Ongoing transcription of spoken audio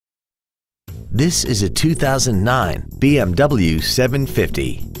This is a 2009 BMW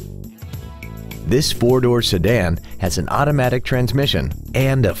 750. This four-door sedan has an automatic transmission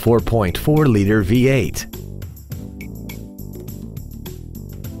and a 4.4-liter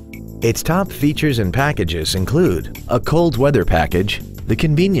V8. Its top features and packages include a cold weather package, the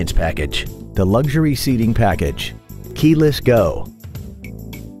convenience package, the luxury seating package, keyless go,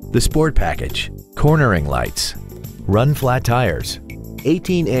 the sport package, cornering lights, run flat tires,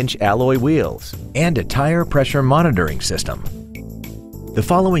 18-inch alloy wheels, and a tire pressure monitoring system. The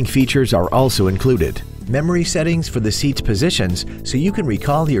following features are also included: memory settings for the seat's positions so you can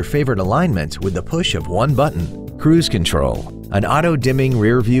recall your favorite alignments with the push of one button, cruise control, an auto-dimming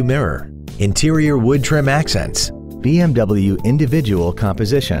rear-view mirror, interior wood trim accents, BMW individual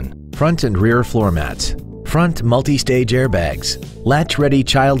composition, front and rear floor mats, front multi-stage airbags, latch-ready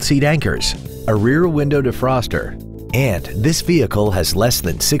child seat anchors, a rear window defroster, and this vehicle has less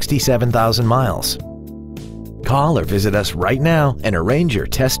than 67,000 miles. Call or visit us right now and arrange your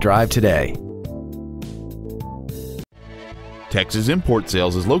test drive today. Texas Import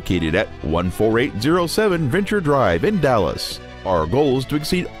Sales is located at 14807 Venture Drive in Dallas. Our goal is to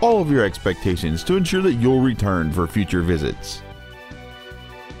exceed all of your expectations to ensure that you'll return for future visits.